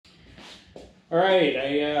All right,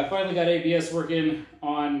 I finally got ABS working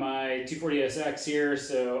on my 240SX here,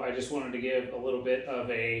 so I just wanted to give a little bit of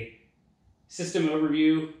a system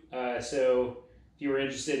overview. So if you were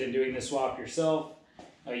interested in doing this swap yourself,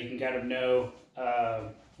 you can kind of know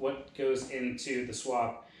what goes into the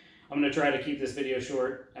swap. I'm going to try to keep this video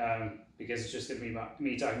short because it's just going to be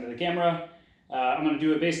me talking to the camera. I'm going to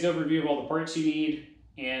do a basic overview of all the parts you need,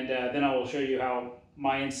 and then I will show you how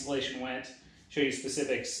my installation went, show you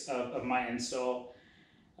specifics of my install.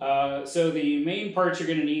 So the main parts you're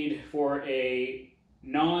going to need for a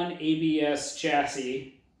non-ABS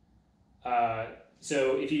chassis.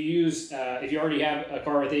 So if you already have a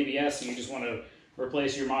car with ABS and you just want to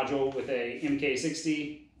replace your module with a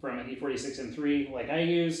MK60 from an E46 M3 like I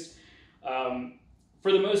used,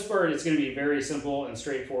 for the most part it's going to be very simple and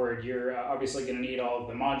straightforward. You're obviously going to need all of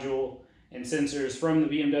the module and sensors from the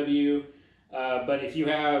BMW, but if you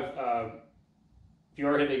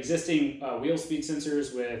already have existing wheel speed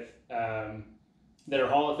sensors with that are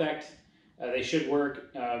Hall effect, they should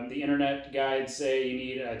work. The internet guides say you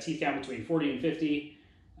need a teeth count between 40 and 50,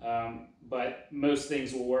 but most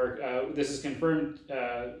things will work. This is confirmed.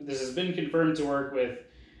 This has been confirmed to work with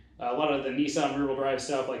a lot of the Nissan rear-wheel drive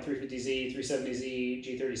stuff like 350Z, 370Z,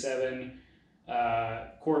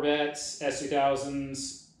 G37, Corvettes,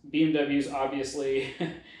 S2000s, BMWs obviously,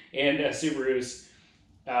 and Subarus.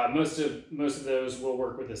 Most of those will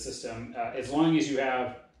work with the system as long as you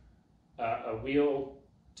have a wheel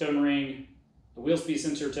tone ring, a wheel speed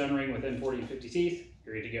sensor tone ring within 40 to 50 teeth.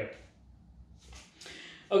 You're ready to go.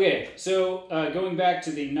 Okay, so going back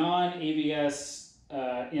to the non-ABS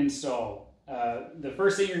install, the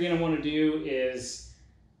first thing you're going to want to do is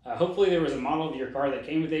hopefully there was a model of your car that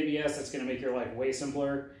came with ABS. That's going to make your life way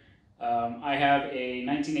simpler. I have a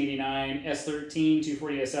 1989 S13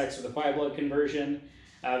 240SX with a 5-lug conversion.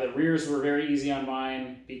 The rears were very easy on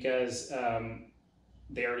mine because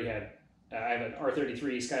they already had, I have an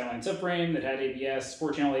R33 Skyline subframe that had ABS,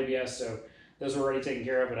 4-channel ABS, so those were already taken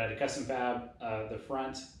care of, but I had to custom fab the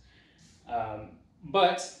front.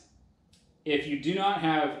 But if you do not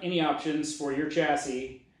have any options for your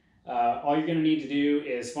chassis, all you're going to need to do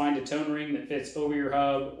is find a tone ring that fits over your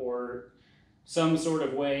hub or some sort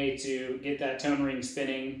of way to get that tone ring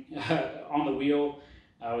spinning on the wheel.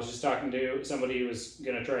 I was just talking to somebody who was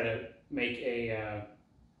going to try to make a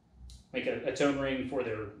tone ring for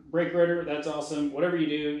their brake rotor. That's awesome. Whatever you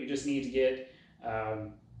do, you just need to get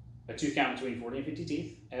a tooth count between 40 and 50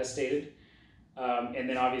 teeth, as stated. And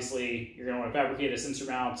then obviously you're going to want to fabricate a sensor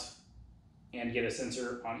mount and get a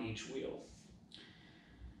sensor on each wheel.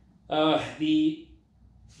 The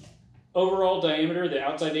overall diameter, the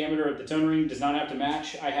outside diameter of the tone ring does not have to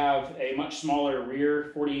match. I have a much smaller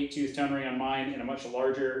rear 48 tooth tone ring on mine and a much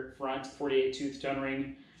larger front 48 tooth tone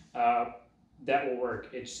ring. That will work.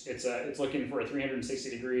 It's looking for a 360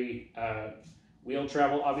 degree wheel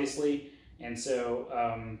travel, obviously, and so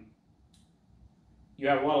you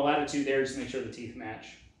have a lot of latitude there. Just make sure the teeth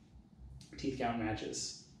match, teeth count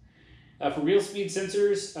matches. For wheel speed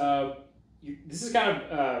sensors, this is kind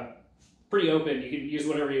of pretty open. You can use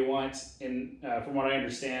whatever you want. And from what I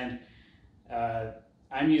understand,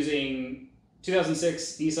 I'm using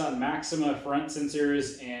 2006 Nissan Maxima front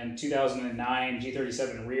sensors and 2009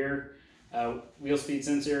 G37 rear wheel speed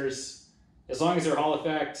sensors. As long as they're Hall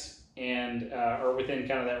effect and are within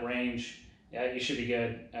kind of that range, you should be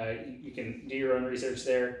good. You can do your own research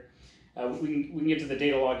there. We can get to the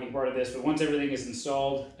data logging part of this, but once everything is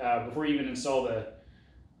installed, before you even install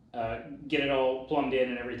get it all plumbed in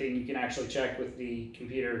and everything, you can actually check with the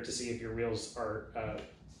computer to see if your wheels are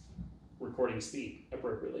recording speed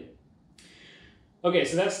appropriately. Okay,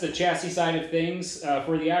 so that's the chassis side of things.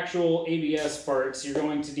 For the actual ABS parts, you're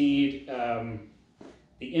going to need the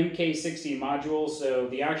MK60 module. So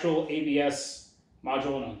the actual ABS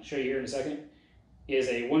module, and I'll show you here in a second, is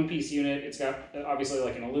a one-piece unit. It's got obviously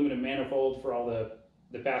like an aluminum manifold for all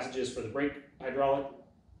the passages for the brake hydraulic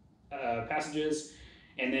passages,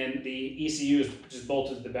 and then the ECU is just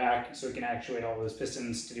bolted to the back so it can actuate all those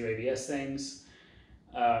pistons to do ABS things.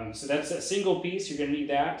 So that's a single piece. You're going to need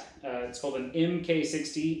that. It's called an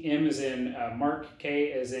MK60. M is in Mark, K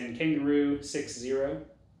is in Kangaroo, 60.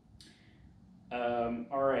 All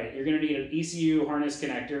right, you're going to need an ECU harness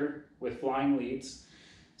connector with flying leads.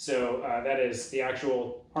 So that is the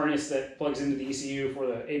actual harness that plugs into the ECU for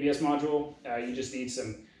the ABS module. You just need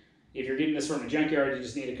some, if you're getting this from a junkyard, you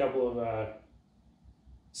just need a couple of,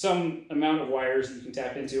 some amount of wires that you can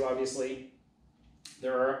tap into, obviously.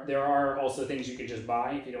 There are also things you could just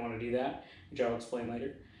buy if you don't want to do that, which I'll explain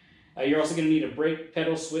later. You're also going to need a brake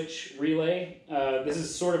pedal switch relay. This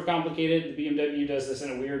is sort of complicated. The BMW does this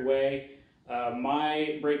in a weird way.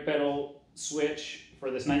 My brake pedal switch for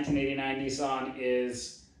this 1989 Nissan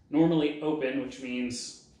is normally open, which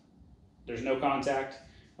means there's no contact.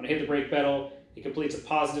 When I hit the brake pedal, it completes a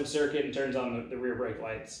positive circuit and turns on the rear brake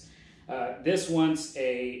lights. This wants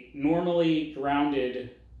a normally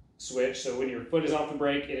grounded switch, so when your foot is off the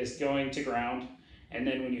brake, it is going to ground, and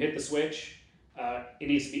then when you hit the switch, it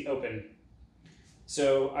needs to be open.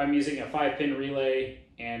 So I'm using a 5-pin relay,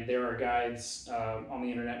 and there are guides on the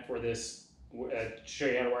internet for this to show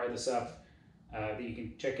you how to wire this up that you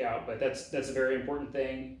can check out, but that's a very important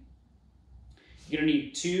thing. You're gonna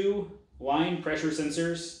need 2 line pressure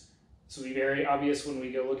sensors. This will be very obvious when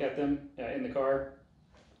we go look at them in the car.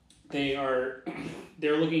 They're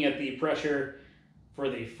looking at the pressure for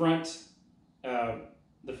the front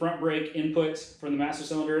brake input from the master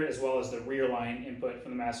cylinder, as well as the rear line input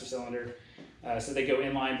from the master cylinder. So they go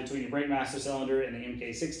in line between your brake master cylinder and the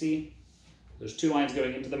MK60. There's 2 lines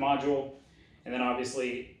going into the module, and then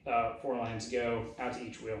obviously 4 lines go out to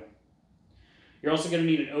each wheel. You're also going to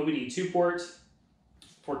need an OBD2 port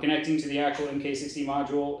for connecting to the actual MK60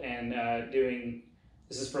 module and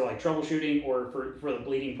this is for like troubleshooting or for the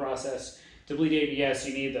bleeding process. To bleed ABS,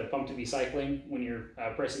 you need the pump to be cycling when you're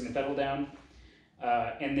pressing the pedal down.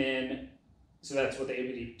 So that's what the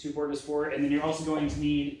OBD2 port is for. And then you're also going to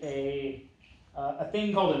need a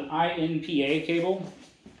thing called an INPA cable.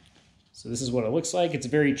 So this is what it looks like. It's a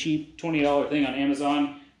very cheap $20 thing on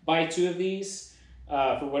Amazon. Buy 2 of these.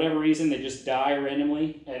 For whatever reason, they just die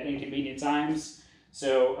randomly at inconvenient times.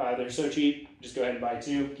 So they're so cheap, just go ahead and buy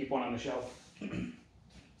 2. Keep one on the shelf.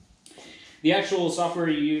 The actual software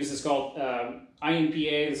you use is called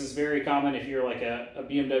INPA. This is very common if you're like a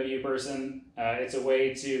BMW person. It's a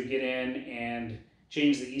way to get in and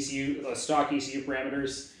change the ECU, stock ECU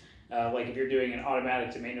parameters, like if you're doing an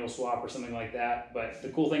automatic to manual swap or something like that. But the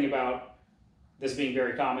cool thing about this being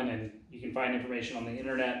very common, and you can find information on the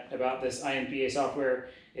internet about this INPA software,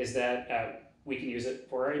 is that we can use it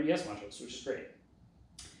for our ABS modules, which is great.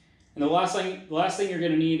 And the last thing you're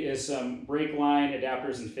going to need is some brake line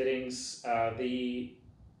adapters and fittings. The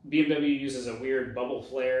BMW uses a weird bubble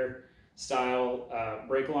flare style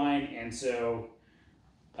brake line, and so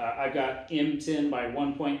I've got M10 by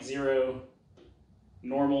 1.0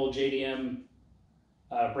 normal JDM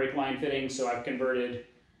brake line fittings. So I've converted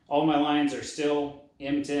all my lines are still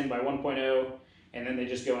M10 by 1.0, and then they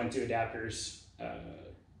just go into adapters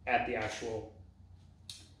at the actual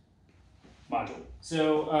module.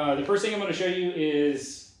 So the first thing I'm going to show you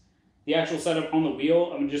is the actual setup on the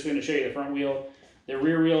wheel. I'm just going to show you the front wheel. The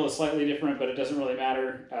rear wheel is slightly different, but it doesn't really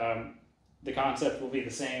matter. The concept will be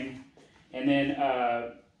the same. And then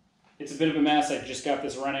it's a bit of a mess. I just got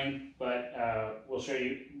this running, but we'll show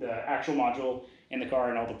you the actual module in the car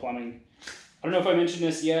and all the plumbing. I don't know if I mentioned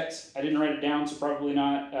this yet. I didn't write it down, so probably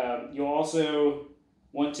not. You'll also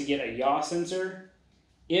want to get a yaw sensor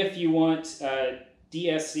if you want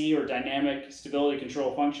DSC or dynamic stability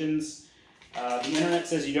control functions. The internet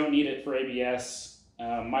says you don't need it for ABS.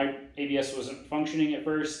 My ABS wasn't functioning at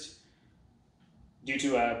first due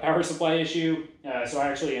to a power supply issue. So I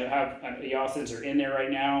actually have a yaw sensor in there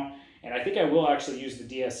right now. And I think I will actually use the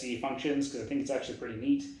DSC functions because I think it's actually pretty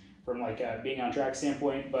neat from like being on track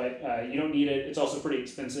standpoint, but you don't need it. It's also pretty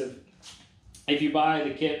expensive. If you buy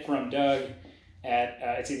the kit from Doug at,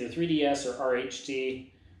 it's either 3DS or RHT,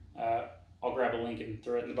 I'll grab a link and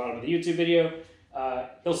throw it in the bottom of the YouTube video.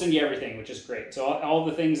 He'll send you everything, which is great. So all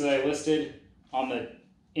the things that I listed on the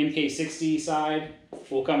MK60 side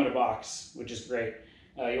will come in a box, which is great.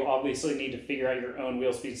 You'll obviously need to figure out your own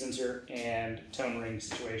wheel speed sensor and tone ring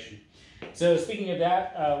situation. So speaking of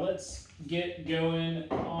that, let's get going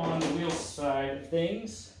on the wheel side of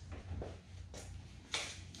things.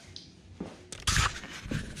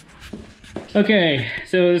 Okay,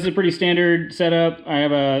 so this is a pretty standard setup. I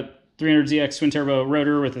have a 300ZX twin turbo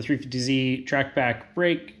rotor with a 350Z track pack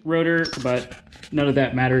brake rotor, but none of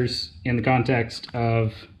that matters in the context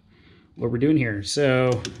of what we're doing here.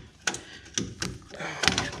 So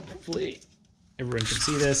hopefully everyone can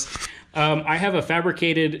see this. I have a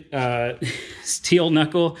fabricated steel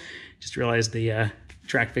knuckle. Just realized the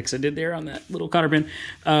track fix I did there on that little cotter pin.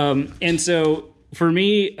 And so for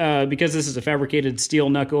me, because this is a fabricated steel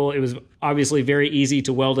knuckle, it was obviously very easy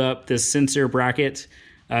to weld up this sensor bracket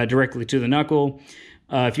directly to the knuckle.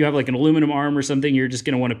 If you have like an aluminum arm or something, you're just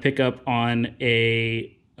going to want to pick up on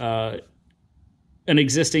an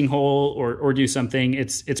existing hole or do something.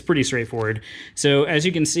 It's pretty straightforward. So as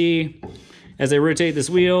you can see, as I rotate this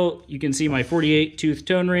wheel, you can see my 48 tooth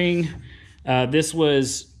tone ring. This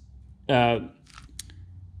was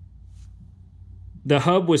the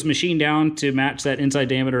hub was machined down to match that inside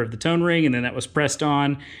diameter of the tone ring, and then that was pressed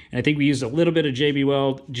on. And I think we used a little bit of JB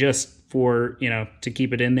Weld just for, you know, to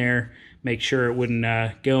keep it in there, make sure it wouldn't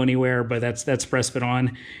go anywhere, but that's press fit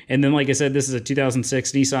on. And then, like I said, this is a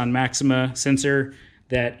 2006 Nissan Maxima sensor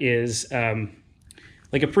that is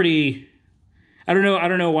like a pretty, I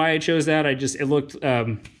don't know why I chose that. It looked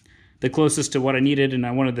the closest to what I needed, and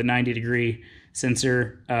I wanted the 90-degree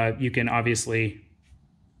sensor. You can obviously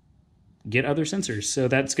get other sensors, so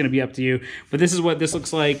that's going to be up to you. But this is what this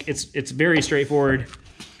looks like. It's very straightforward.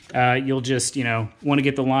 You'll just, you know, want to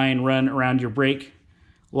get the line run around your brake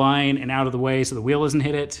line and out of the way so the wheel doesn't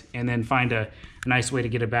hit it, and then find a nice way to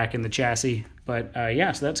get it back in the chassis. But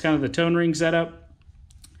yeah, so that's kind of the tone ring setup.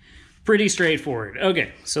 Pretty straightforward.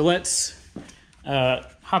 Okay, so let's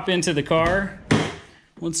hop into the car.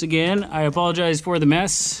 Once again, I apologize for the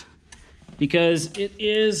mess because it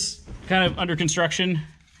is kind of under construction.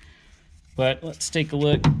 But let's take a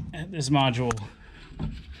look at this module.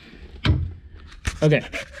 Okay.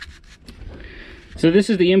 So this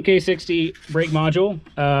is the MK60 brake module.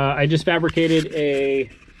 I just fabricated a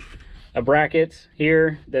bracket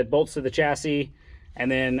here that bolts to the chassis, and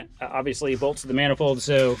then obviously bolts to the manifold.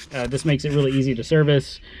 So this makes it really easy to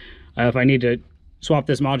service. If I need to swap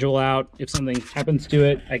this module out, if something happens to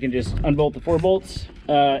it, I can just unbolt the 4 bolts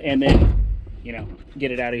and then, you know,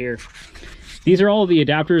 get it out of here. These are all the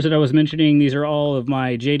adapters that I was mentioning. These are all of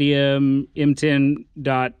my JDM M10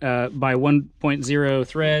 by 1.0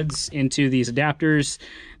 threads into these adapters.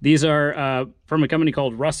 These are from a company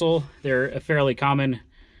called Russell. They're a fairly common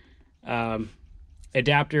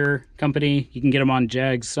adapter company. You can get them on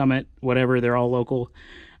JAGS, Summit, whatever. They're all local.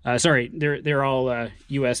 Sorry, they're all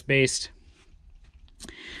US based.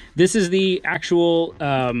 This is the actual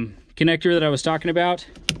connector that I was talking about.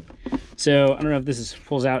 So I don't know if this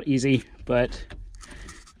pulls out easy, but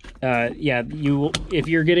yeah, if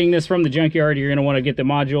you're getting this from the junkyard, you're going to want to get the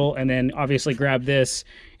module, and then obviously grab this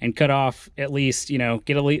and cut off at least, you know,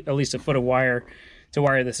 get at least a foot of wire to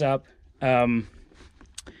wire this up.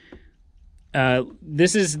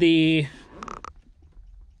 This is the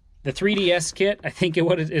 3DS kit, I think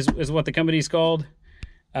is what the company's called.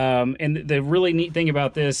 And the really neat thing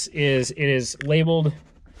about this is it is labeled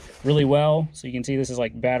really well. So you can see this is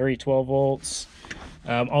like battery 12 volts.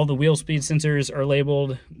 All the wheel speed sensors are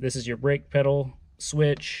labeled. This is your brake pedal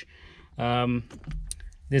switch.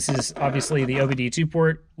 This is obviously the OBD2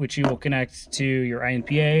 port, which you will connect to your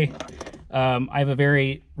INPA. I have a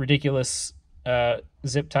very ridiculous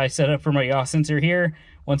zip tie setup for my yaw sensor here.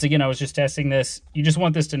 Once again, I was just testing this. You just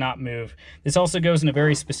want this to not move. This also goes in a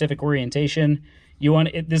very specific orientation. You want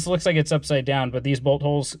it, this looks like it's upside down, but these bolt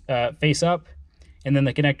holes face up, and then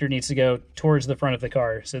the connector needs to go towards the front of the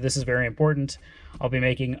car. So this is very important. I'll be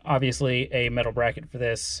making, obviously, a metal bracket for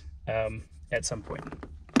this at some point.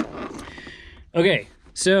 Okay,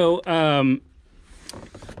 so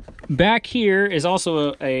back here is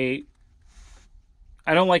also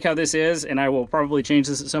I don't like how this is, and I will probably change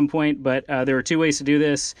this at some point, but there are 2 ways to do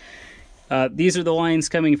this. These are the lines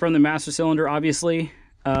coming from the master cylinder, obviously.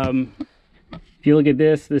 If you look at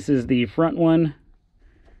this, this is the front one,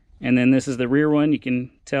 and then this is the rear one. You can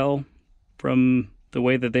tell from the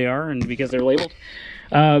way that they are and because they're labeled.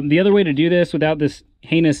 The other way to do this without this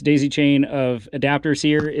heinous daisy chain of adapters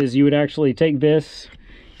here is you would actually take this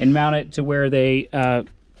and mount it to where they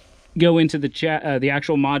go into the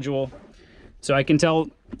actual module. So I can tell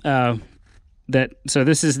that, so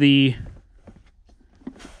this is the,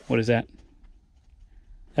 what is that?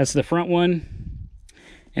 That's the front one,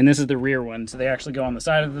 and this is the rear one. So they actually go on the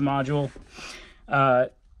side of the module.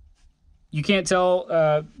 You can't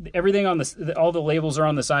tell, everything on all the labels are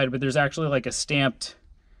on the side, but there's actually like a stamped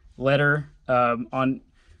letter on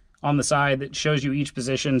the side that shows you each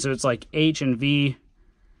position. So it's like H and V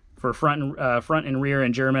for front and rear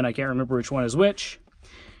in German. I can't remember which one is which.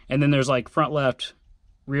 And then there's like front left,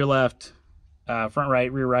 front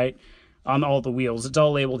right, rear right on all the wheels. It's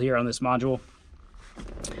all labeled here on this module.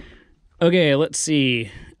 Okay, let's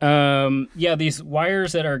see. Yeah, these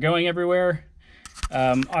wires that are going everywhere.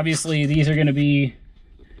 Obviously, these are going to be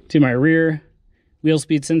to my rear wheel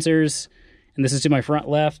speed sensors, and this is to my front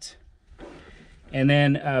left. And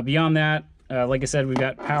then beyond that, like I said, we've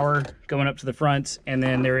got power going up to the front, and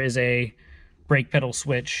then there is a brake pedal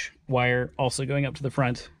switch wire also going up to the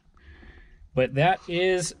front. But that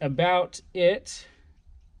is about it.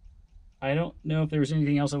 I don't know if there was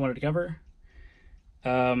anything else I wanted to cover.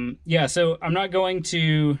 Yeah, so I'm not going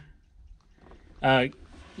to go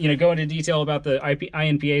into detail about the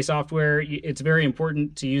INPA software. It's very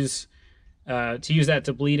important to use that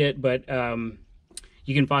to bleed it, but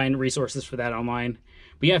you can find resources for that online.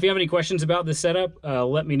 But yeah, if you have any questions about this setup,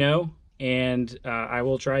 let me know, and I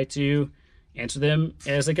will try to answer them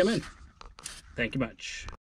as they come in. Thank you much.